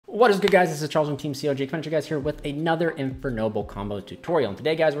What is good, guys? This is Charles from Team COG coming to you guys here with another Infernoble combo tutorial. And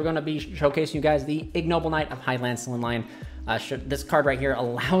today, guys, we're going to be showcasing you guys the Ignoble Knight of High Laundsallyn line. This card right here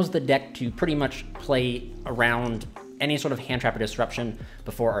allows the deck to pretty much play around any sort of hand trap or disruption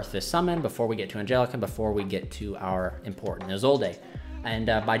before our 5th summon, before we get to Angelica, before we get to our important Isolde. And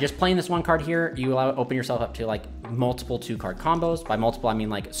by just playing this one card here, you open yourself up to like multiple 2-card combos. By multiple, I mean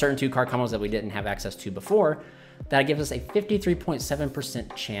like certain 2-card combos that we didn't have access to before. That gives us a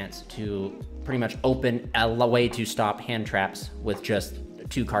 53.7% chance to pretty much open a way to stop hand traps with just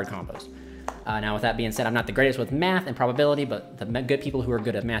 2-card combos. Now, with that being said, I'm not the greatest with math and probability, but the good people who are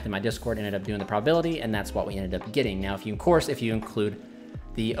good at math in my Discord ended up doing the probability, and that's what we ended up getting. Now, if you include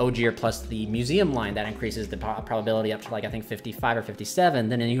the OGiOh plus the museum line, that increases the probability up to like, I think 55 or 57.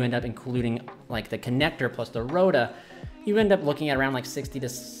 Then you end up including like the connector plus the Rhoda. You end up looking at around like 60 to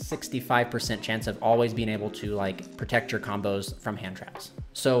 65% chance of always being able to like protect your combos from hand traps.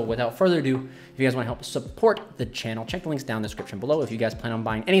 So without further ado, if you guys want to help support the channel, check the links down in the description below. If you guys plan on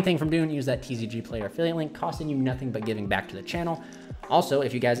buying anything from Dune, use that TZG Player affiliate link, costing you nothing but giving back to the channel. Also,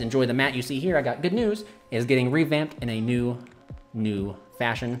 if you guys enjoy the mat you see here, I got good news. It is getting revamped in a new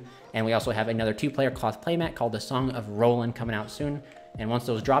fashion. And we also have another 2-player cloth playmat called the Song of Roland coming out soon. And once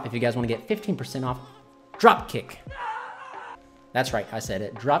those drop, if you guys want to get 15% off, Dropkick. That's right, I said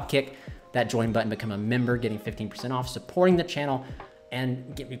it. Dropkick that join button, become a member, getting 15% off, supporting the channel,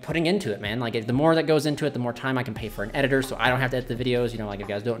 and get me putting into it, man. Like, the more that goes into it, the more time I can pay for an editor, so I don't have to edit the videos. You know, like if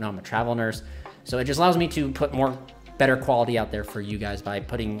you guys don't know, I'm a travel nurse. So it just allows me to put better quality out there for you guys by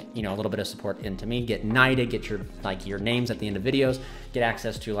putting, you know, a little bit of support into me. Get knighted, get your names at the end of videos, get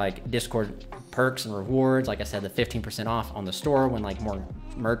access to like Discord perks and rewards. Like I said, the 15% off on the store when like more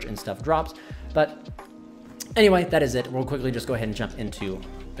merch and stuff drops. But anyway, that is it. We'll quickly just go ahead and jump into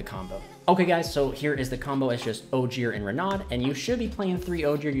the combo. Okay, guys, so here is the combo. It's just OGiOh and Renaud, and you should be playing 3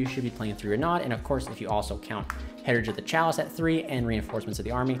 OGiOh, you should be playing 3 Renaud, and of course, if you also count Heritage of the Chalice at 3 and Reinforcements of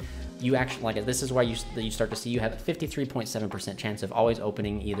the Army, you actually, like, this is why you start to see you have a 53.7% chance of always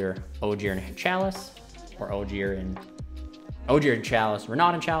opening either OGiOh and Chalice, or OGiOh and Chalice,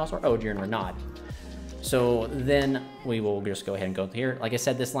 Renaud and Chalice, or OGiOh and Renaud. So then we will just go ahead and go here. Like I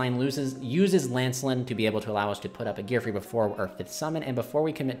said, this line uses Laundsallyn to be able to allow us to put up a gear free before our 5th summon and before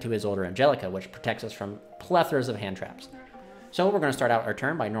we commit to Isolde or Angelica, which protects us from plethoras of hand traps. So we're going to start out our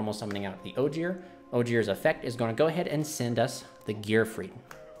turn by normal summoning out the OGiOh. OGiOh's effect is going to go ahead and send us the gear free.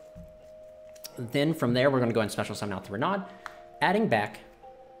 Then from there, we're going to go and special summon out the Renaud, adding back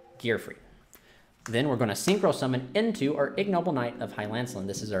gear free. Then we're going to synchro summon into our Ignoble Knight of High Laundsallyn.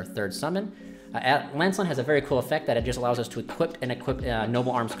 This is our 3rd summon. Laundsallyn has a very cool effect that it just allows us to equip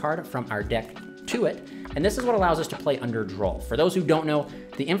Noble Arms card from our deck to it. And this is what allows us to play under Droll. For those who don't know,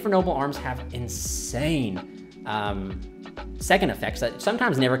 the Infernoble Arms have insane second effects that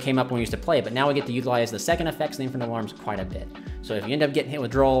sometimes never came up when we used to play, but now we get to utilize the second effects of the Infernoble Arms quite a bit. So if you end up getting hit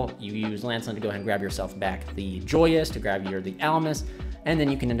with Droll, you use Laundsallyn to go ahead and grab yourself back the Joyous, to grab the Almus, and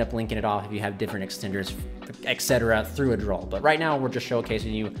then you can end up linking it off if you have different extenders, etc. through a Droll. But right now, we're just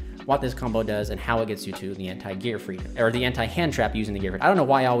showcasing you what this combo does and how it gets you to the anti-gear free, or the anti-hand trap using the gear free. I don't know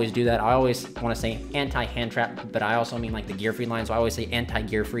why I always do that. I always want to say anti-hand trap, but I also mean like the gear free line, so I always say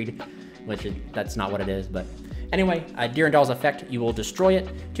anti-gear freed, which that's not what it is. But anyway, Durandal's effect, you will destroy it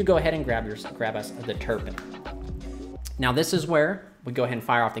to go ahead and grab us the Turpin. Now this is where we go ahead and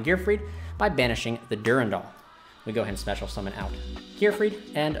fire off the gear freed by banishing the Durandal. We go ahead and special summon out Gear Freed,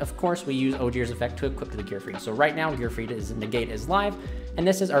 and of course we use OGiOh's effect to equip to the Gear Freed. So right now Gear Freed negate is live, and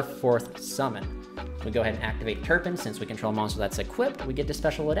this is our 4th summon. We go ahead and activate Turpin. Since we control a monster that's equipped, we get to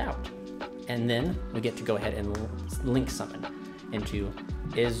special it out. And then we get to go ahead and link summon into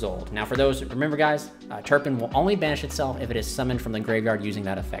Isolde. Now for those, remember guys, Turpin will only banish itself if it is summoned from the graveyard using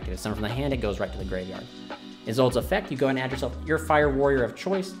that effect. If it's summoned from the hand, it goes right to the graveyard. Isolde's effect, you go and add yourself your Fire Warrior of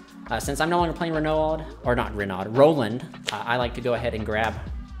choice. Since I'm no longer playing Roland, I like to go ahead and grab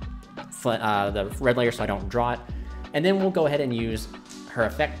the red layer so I don't draw it. And then we'll go ahead and use her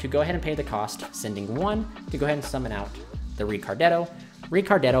effect to go ahead and pay the cost, sending 1 to go ahead and summon out the Ricardetto.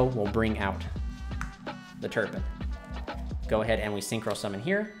 Ricardetto will bring out the Turpin. Go ahead and we synchro summon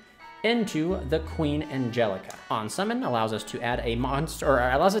here into the Queen Angelica. On summon allows us to add a monster, or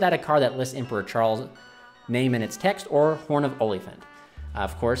allows us to add a card that lists Emperor Charles' name in its text, or Horn of Oliphant.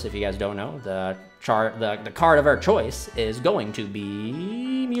 Of course, if you guys don't know, the card of our choice is going to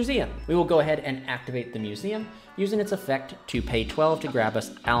be Museum. We will go ahead and activate the Museum using its effect to pay 12 to grab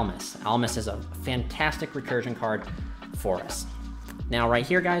us Almus. Almus is a fantastic recursion card for us. Now right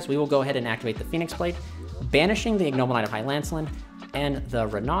here, guys, we will go ahead and activate the Phoenix Blade, banishing the Ignoble Knight of High Laundsallyn and the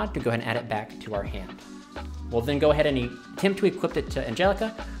Renaud to go ahead and add it back to our hand. We'll then go ahead and attempt to equip it to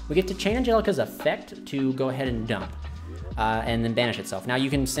Angelica, we get to chain Angelica's effect to go ahead and dump. And then banish itself. Now you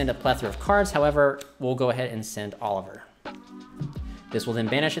can send a plethora of cards, however, we'll go ahead and send Oliver. This will then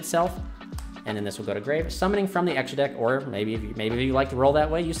banish itself, and then this will go to grave, summoning from the extra deck, or maybe if you like to roll that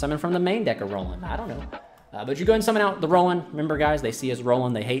way, you summon from the main deck of Roland. I don't know. But you go ahead and summon out the Roland. Remember guys, they see us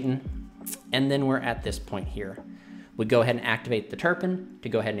rolling, they hating. And then we're at this point here. We go ahead and activate the Turpin to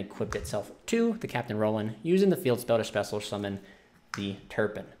go ahead and equip itself to the Captain Roland, using the field spell to special summon the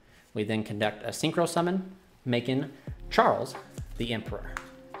Turpin. We then conduct a synchro summon, making Charles the Emperor,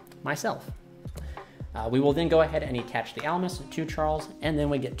 myself. We will then go ahead and attach the Almus to Charles, and then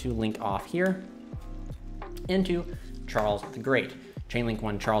we get to link off here into Charles the Great. Chainlink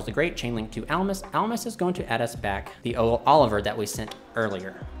 1 Charles the Great, chainlink 2 Almus. Almus is going to add us back the Oliver that we sent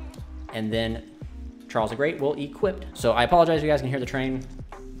earlier. And then Charles the Great will equip. So I apologize if you guys can hear the train.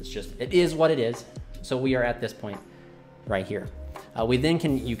 It is what it is. So we are at this point right here.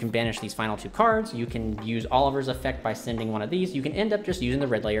 You can banish these final 2 cards. You can use Oliver's effect by sending one of these. You can end up just using the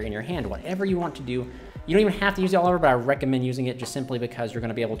red layer in your hand, whatever you want to do. You don't even have to use the Oliver, but I recommend using it just simply because you're going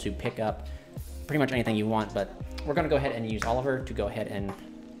to be able to pick up pretty much anything you want. But we're going to go ahead and use Oliver to go ahead and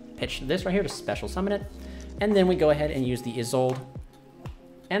pitch this right here to special summon it. And then we go ahead and use the Isolde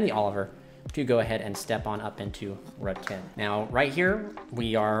and the Oliver to go ahead and step on up into Route 10. Now, right here,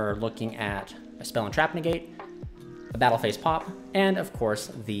 we are looking at a Spell and Trap Negate, a Battle Phase Pop, and of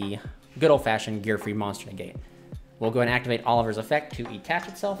course, the good old-fashioned Gear-Free Monster Negate. We'll go and activate Oliver's effect to attach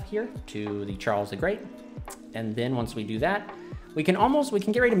itself here to the Charles the Great. And then once we do that, we can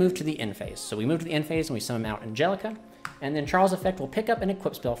get ready to move to the end phase. So we move to the end phase and we summon out Angelica, and then Charles' effect will pick up an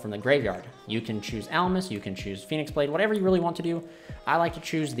equip spell from the graveyard. You can choose Almus, you can choose Phoenix Blade, whatever you really want to do. I like to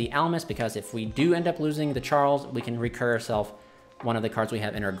choose the Almus because if we do end up losing the Charles, we can recur ourselves one of the cards we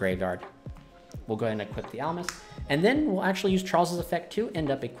have in our graveyard. We'll go ahead and equip the Almus, and then we'll actually use Charles' effect to end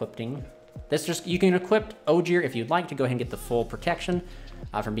up equipping this. You can equip Ogier if you'd like to go ahead and get the full protection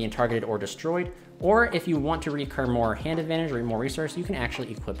from being targeted or destroyed, or if you want to recur more hand advantage or more resource, you can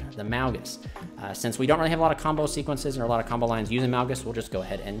actually equip the Malgus. Since we don't really have a lot of combo sequences or a lot of combo lines using Malgus, we'll just go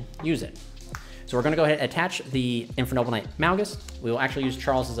ahead and use it. So we're going to go ahead and attach the Infernoble Knight Malgus. We will actually use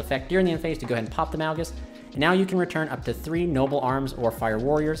Charles' effect during the end phase to go ahead and pop the Malgus. And now you can return up to 3 Noble Arms or Fire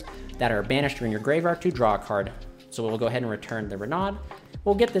Warriors that are banished during your graveyard to draw a card. So we'll go ahead and return the Renaud.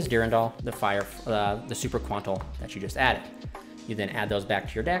 We'll get this Durandal, the Super Quantal that you just added. You then add those back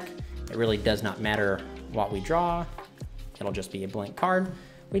to your deck. It really does not matter what we draw. It'll just be a blank card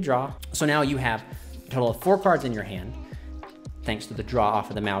we draw. So now you have a total of 4 cards in your hand, thanks to the draw off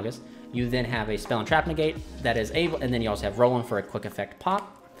of the Malgus. You then have a Spell and Trap Negate that is able, and then you also have Roland for a quick effect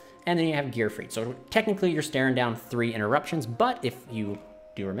pop, and then you have Gear Free. So technically you're staring down 3 interruptions, but if you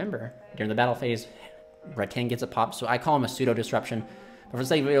do remember, during the battle phase, Red 10 gets a pop, so I call them a pseudo disruption. But for the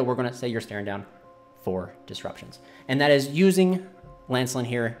sake of the video, we're going to say you're staring down 4 disruptions. And that is using Laundsallyn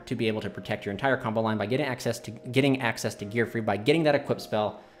here to be able to protect your entire combo line by getting access to Gear Free by getting that equip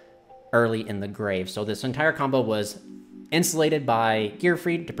spell early in the grave. So this entire combo was insulated by Gear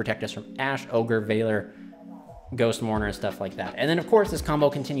Free to protect us from Ash, Ogre, Veiler, Ghost Mourner, and stuff like that. And then of course this combo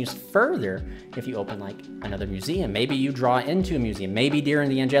continues further if you open like another museum. Maybe you draw into a museum. Maybe during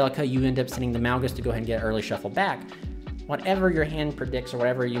the Angelica you end up sending the Malgus to go ahead and get early shuffle back. Whatever your hand predicts or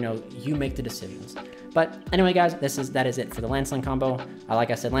whatever, you make the decisions. But anyway, guys, that is it for the Laundsallyn combo.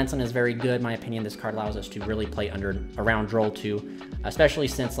 Like I said, Laundsallyn is very good. In my opinion, this card allows us to really play around Droll 2, especially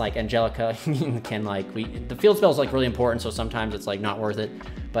since like Angelica can the field spell is like really important, so sometimes it's like not worth it.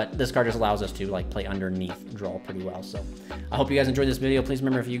 But this card just allows us to like play underneath Droll pretty well. So I hope you guys enjoyed this video. Please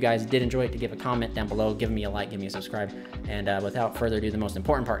remember, if you guys did enjoy it, to give a comment down below, give me a like, give me a subscribe. And without further ado, the most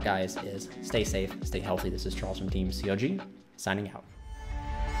important part, guys, is stay safe, stay healthy. This is Charles from Team COG, signing out.